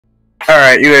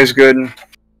Alright, you guys good?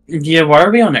 Yeah, why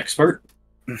are we on expert?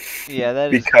 Yeah,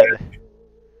 that is. Because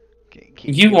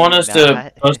You want us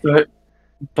to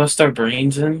bust our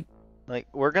brains in? Like,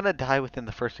 we're gonna die within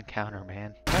the first encounter,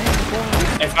 man.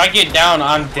 If I get down,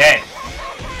 I'm dead.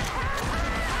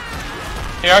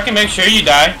 Here, I can make sure you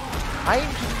die.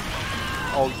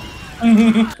 Oh.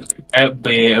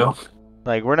 Boo.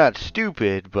 Like, we're not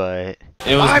stupid, but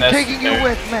It was I'm necessary. taking you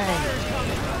with me.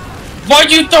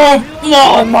 Why'd you throw?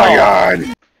 oh my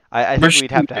god! I think we'd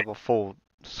have to have a full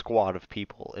squad of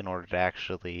people in order to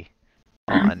actually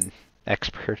on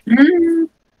expert.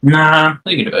 Nah,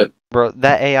 we can do it. Bro,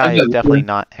 that AI is definitely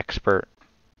not expert.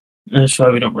 That's why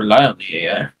we don't rely on the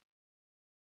AI.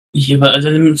 Yeah, but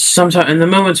then sometimes in the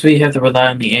moments we have to rely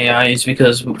on the AI is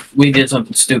because we did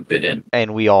something stupid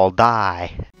And we all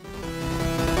die.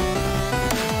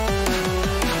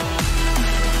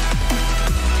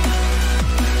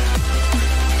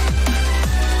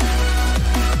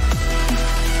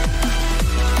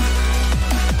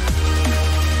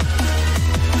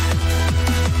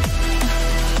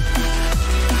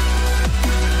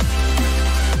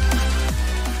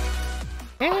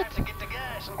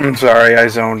 I'm sorry, I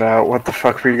zoned out. What the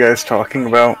fuck were you guys talking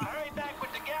about?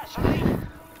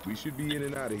 We should be in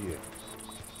and out of here.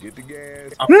 Get the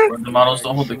gas. The models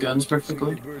don't hold the guns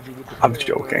perfectly. I'm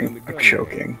joking. I'm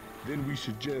joking. Then we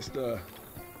should just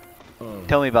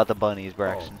Tell me about the bunnies,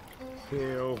 Braxton.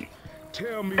 hell,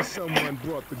 tell me someone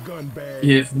brought the gun bag.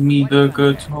 Give me the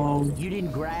guitar. You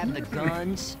didn't grab the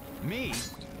guns? Me?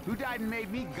 Who died and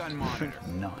made me gun monitor?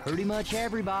 Not pretty much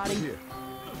everybody. Here,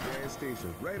 gas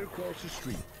station right across the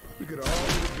street. We could all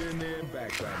have been there and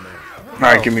back by now.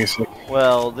 Alright, give me a sec.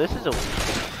 Well, this is a.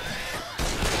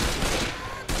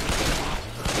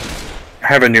 I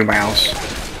have a new mouse.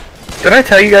 Did I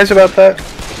tell you guys about that?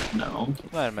 No.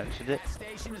 I mentioned it.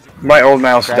 My old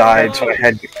mouse died, so I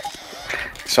had.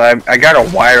 So I got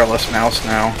a wireless mouse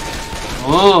now.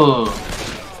 Ooh.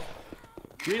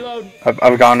 Reload.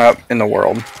 I've gone up in the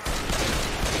world.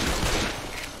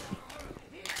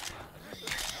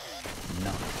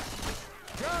 No.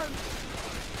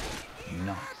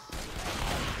 No.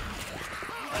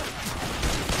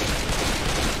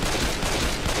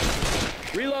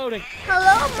 Reloading.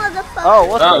 Hello, motherfucker. Oh,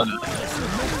 what's up?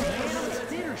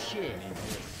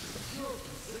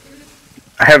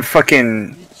 I have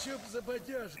fucking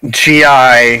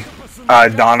GI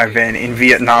Donovan in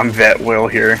Vietnam vet Will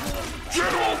here.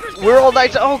 We're all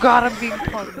nice. Oh god, I'm being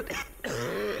punked.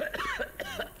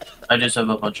 I just have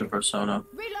a bunch of persona.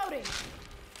 Reloading.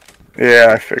 Yeah,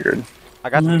 I figured. I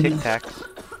got some Tic Tacs.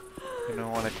 You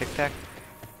don't want a Tic Tac?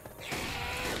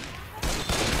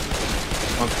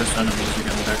 What persona music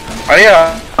in the background? Oh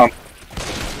yeah.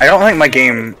 I don't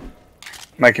think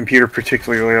my computer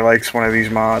particularly likes one of these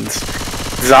mods.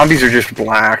 Zombies are just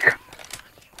black.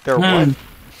 They're what?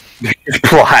 They're just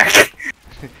black.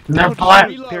 They're black.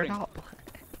 They're not black.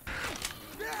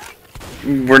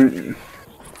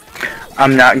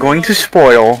 I'm not going to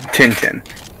spoil Tintin.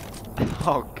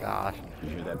 Oh gosh. You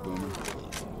hear that boomer?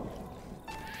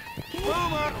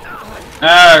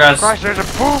 Ah, I got Christ, there's a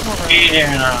boomer! here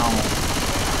now.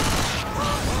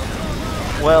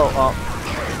 Well,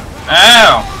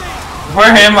 Ow! Where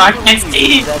am I? I can't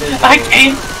see. I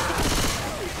can't.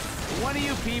 One of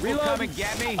you people come and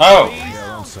get me. Oh.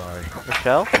 Yeah, I'm sorry.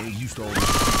 Michelle? We used to always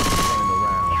running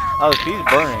around. Oh, she's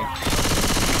burning.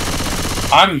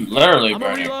 I'm literally I'm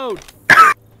gonna burning. reload.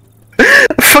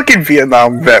 Fucking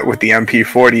Vietnam vet with the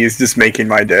MP40 is just making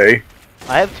my day.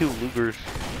 I have 2 Lugers.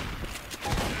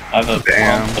 I have a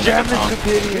Damn. Damn the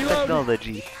superior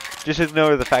technology. Just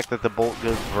ignore the fact that the bolt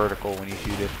goes vertical when you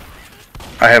shoot it.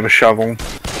 I have a shovel.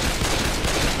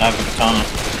 I have a katana.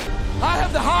 I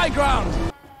have the high ground.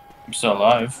 I'm still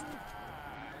alive.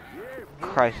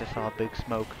 Christ, I saw a big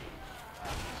smoke.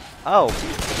 Oh.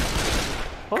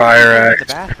 What Fire was in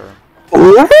the axe. bathroom?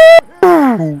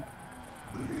 Ooh.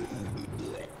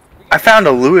 I found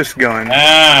a Lewis gun.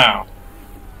 Ow!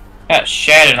 Got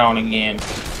shattered on again.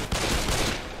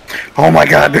 Oh my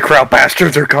god, the crowd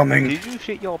bastards are coming. Did you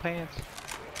shit your pants?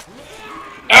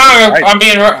 Oh,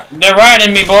 they're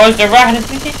riding me, boys. They're riding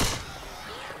me.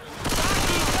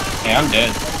 Yeah, I'm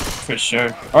dead. For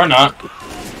sure. Or not.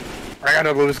 I got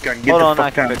a Lewis gun. Get Hold the on, I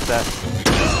fuck can down. fix that.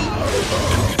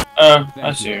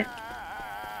 I see her.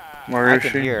 Where I is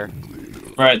can she? hear.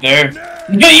 Right there.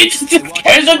 No, you just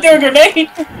guys up there, grenade.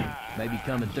 Maybe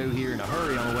coming through here in a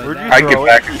hurry on the way Where'd you back. I get throw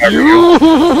back it? and cover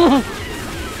you.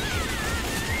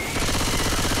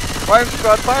 Fire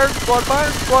squad, fire squad,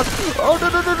 fire squad! Oh no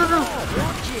no no no no!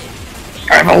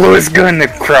 I have a Lewis gun. The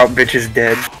crowd bitch is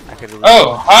dead. I could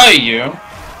Oh, hi you.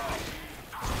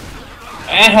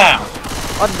 Ow.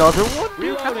 Another one?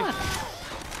 dude, come on.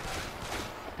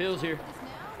 Pills here.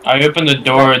 I opened the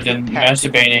door, then Tactics,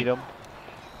 masturbating. beat 'em.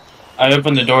 I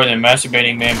opened the door, then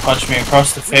masturbating man punched me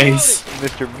across the face.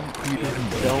 Mr. Meat Eater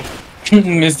himself.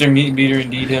 Mr. Meat Beater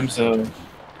indeed himself.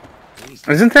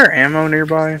 Isn't there ammo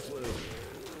nearby?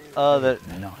 I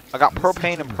got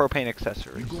propane and propane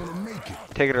accessories.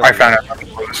 Take it or I leave found it. out how to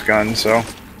this gun, so.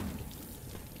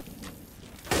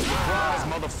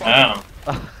 Ow.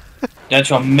 That's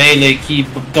your melee key,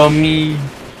 dummy.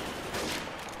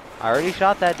 I already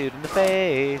shot that dude in the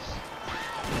face.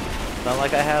 Not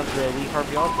like I have the Lee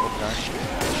Harvey Oswald gun.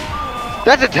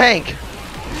 That's a tank!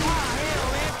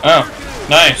 Oh,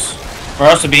 nice. We're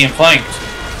also being flanked.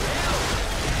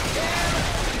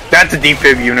 That's a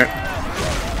defib unit.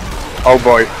 Oh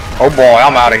boy. Oh boy,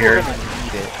 I'm out of here.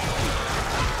 Need it.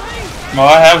 Well,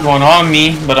 I have one on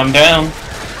me, but I'm down.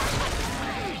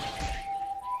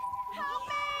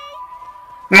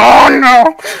 Oh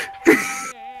no!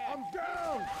 I'm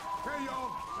down! Hey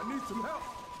y'all, I need some help.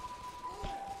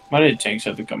 Why did tanks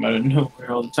have to come out of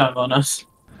nowhere all the time on us?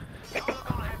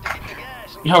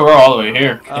 Yeah, we're all the way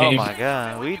here. Oh my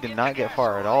god, we did not get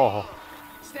far at all.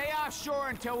 Stay offshore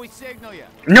until we signal you.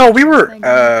 No, we were,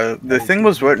 the thing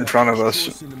was right in front of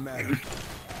us.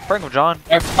 Frank of John.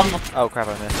 I'm Oh crap,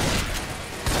 I missed.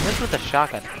 I missed with a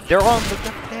shotgun. They're on the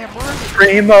goddamn run.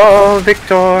 Primo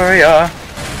Victoria.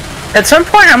 At some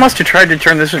point, I must have tried to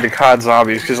turn this into COD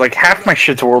Zombies, because like half my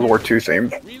shit's World War II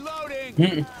themed.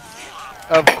 Reloading.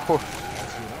 Of course.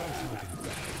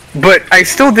 But I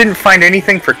still didn't find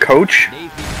anything for Coach,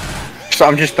 so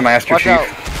I'm just the Master Watch Chief. out.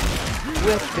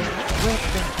 Whip it, whip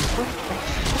it, whip it.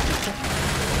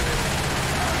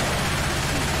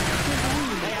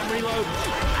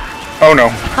 Oh no.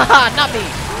 Haha, not me!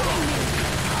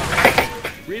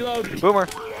 Reload. Boomer.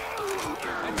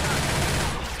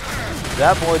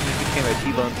 That boy just became a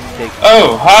T-bone steak.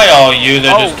 Oh, hi all you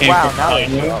that Oh just came wow, from now that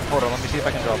behind you. hold on, let me see if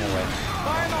I can draw him away.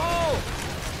 Fire in the hole.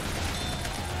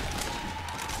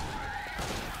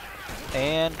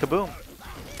 And kaboom.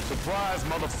 Surprise,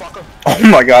 motherfucker. Oh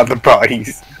my god, the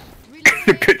bodies.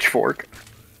 The pitchfork.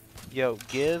 Yo,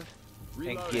 give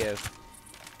and give.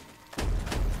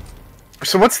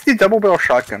 So what's the double barrel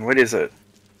shotgun? What is it?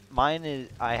 Mine is,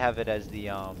 I have it as the,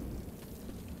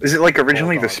 Is it like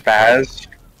originally the Bulldog. Spaz?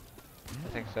 I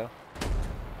think so.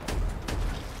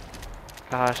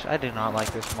 Gosh, I do not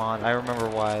like this mod. I remember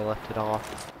why I left it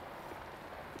off.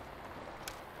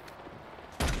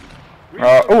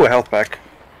 Oh, a health pack.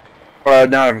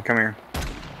 No, come here.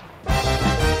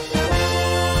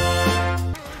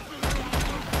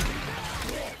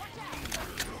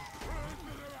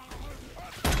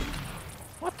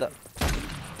 What the?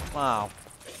 Wow.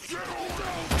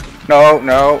 No,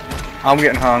 no. I'm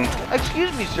getting hung.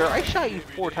 Excuse me, sir. I shot you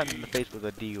 4 times in the face with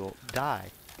a deal.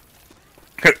 Die.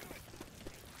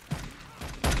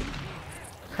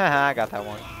 Haha, I got that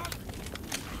one.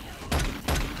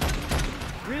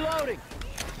 Reloading.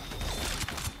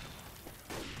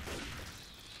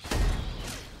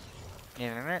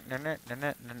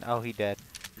 Oh, he dead.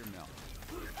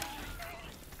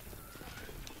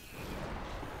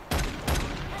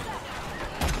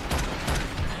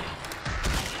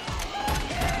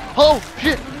 Oh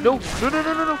shit! No! No! No!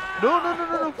 No! No! No! No! No!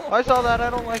 No! No! I saw that. I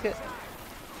don't like it.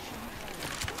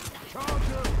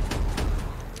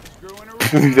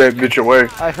 Leave that bitch away.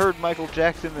 I heard Michael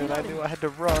Jackson and I knew I had to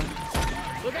run.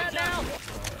 Look out now.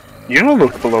 You don't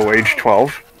look below age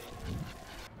 12.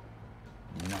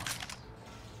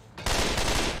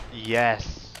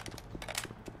 Yes.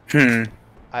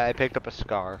 I picked up a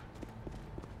scar.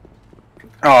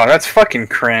 Oh, that's fucking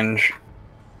cringe.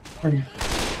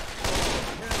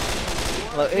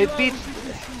 Look, it beats.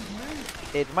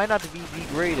 It might not be the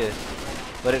greatest,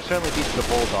 but it certainly beats the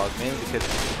Bulldog, mainly because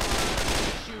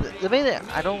the main thing,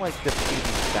 I don't like the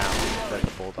PvP sound that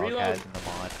the Bulldog has in the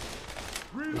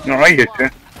mod. No, I get you.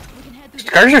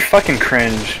 Scars are fucking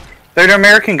cringe. They're an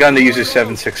American gun that uses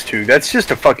 7.62. That's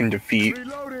just a fucking defeat.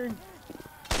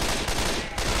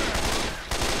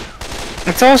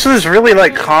 It's also this really,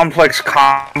 like, complex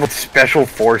combo special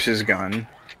forces gun.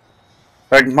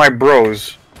 Like, my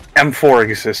bros. M4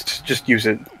 exists. Just use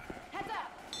it.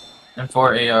 And for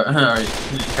AR,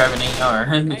 grab an AR.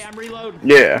 Hey, I'm reloading.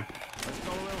 Yeah. Let's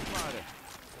go a little farther.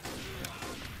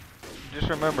 Just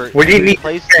remember, What do you it need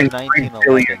replaced to in spend $3 1911,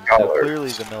 billion? so clearly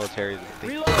the military is a thing.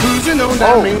 Reload. Cruising on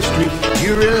down Main Street,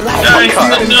 you realize Nice,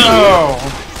 no!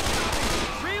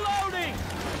 Reloading.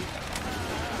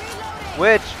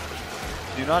 Which,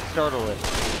 do not startle it.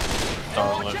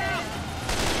 Darling.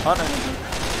 Hunter.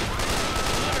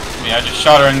 Yeah, I just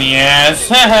shot her in the ass.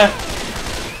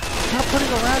 Stop putting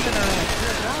around in her ass.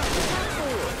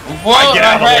 Whoa, get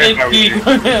out of the way if I were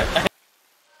key.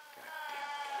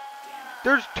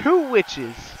 There's 2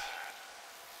 witches.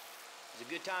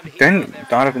 Didn't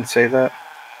Donovan say that?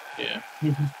 Yeah.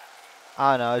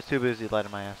 Oh no, I was too busy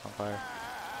lighting my ass on fire.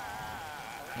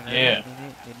 Yeah.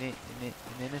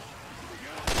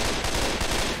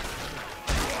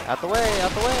 Out the way,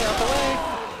 out the way, out the way!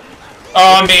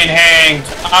 Oh, I'm being hanged.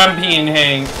 I'm being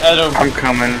hanged. I'm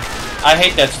coming. I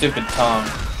hate that stupid tongue.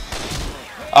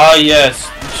 Oh, yes.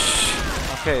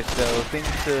 Okay, so things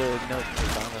to note for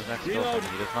Donna's next build for me.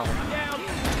 He does not want to.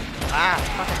 Ah,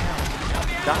 fucking hell.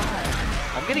 Die.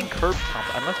 I'm getting curb comp.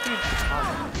 I must be in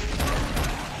Chicago.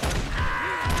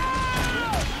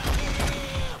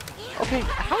 Okay,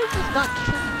 how is this not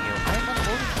killing you? I am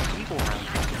unloading some evil rounds.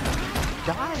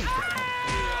 Die.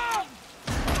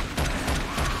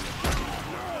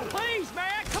 Please,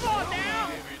 man, come on now.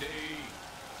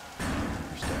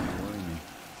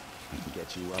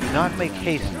 Do not make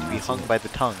haste to be hung by the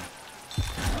tongue.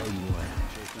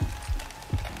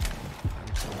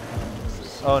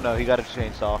 Oh no, he got a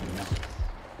chainsaw.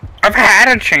 I've had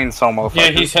a chainsaw,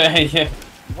 motherfucker. Yeah, he's yeah.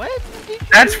 What?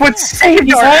 That's what saved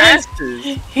He's our had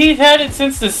asses. He's had it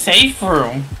since the safe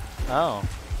room. Oh.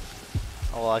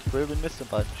 Oh well, I clearly missed a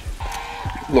bunch.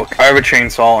 Look, I have a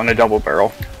chainsaw and a double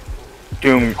barrel.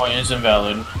 Doom. Point is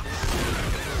invalid.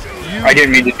 I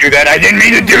didn't mean to do that. I didn't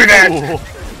mean to do that.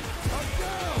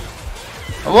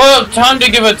 Well, time to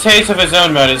give a taste of his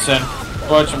own medicine.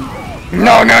 Watch him.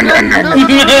 No, no, no, no, no.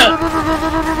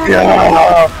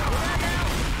 Yeah.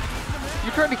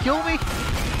 You trying to kill me?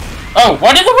 Oh,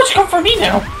 why did the witch come for me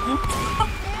now?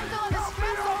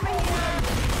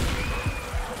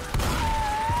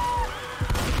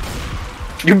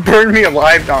 You burned me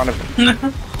alive,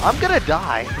 Donovan. I'm gonna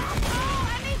die.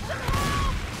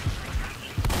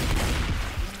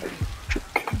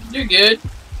 You're good.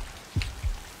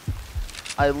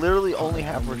 I literally only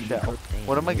have Rochelle.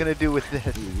 What am I gonna do with this?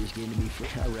 You're just getting to be free.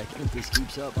 I reckon if this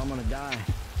keeps up, I'm gonna die.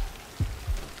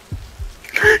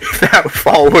 That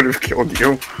fall would have killed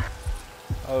you.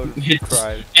 Oh,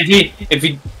 cried. If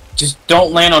you just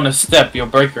don't land on a step, you'll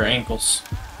break your ankles.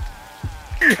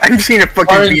 I've seen a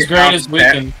fucking Spartan's greatest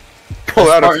weekend.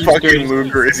 pull out a Spartan's fucking greatest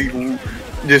Luger as he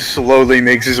just slowly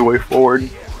makes his way forward.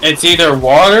 It's either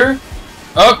water.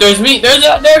 Oh, there's meat. There,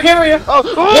 here we are. Oh!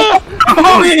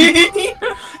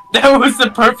 That was the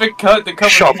perfect cut to cover.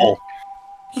 Shovel.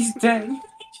 He's dead.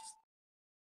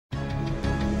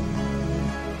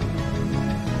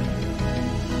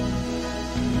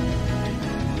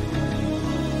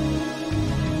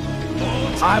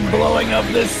 I'm blowing up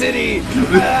the city!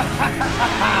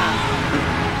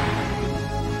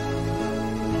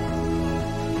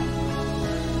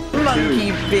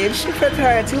 Monkey bitch,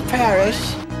 prepare to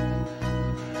perish.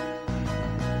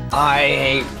 I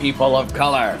hate people of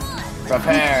color.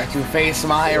 Prepare to face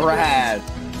my wrath.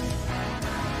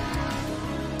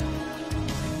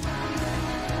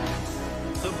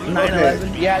 Okay.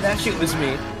 9/11? Yeah, that shit was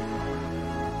me.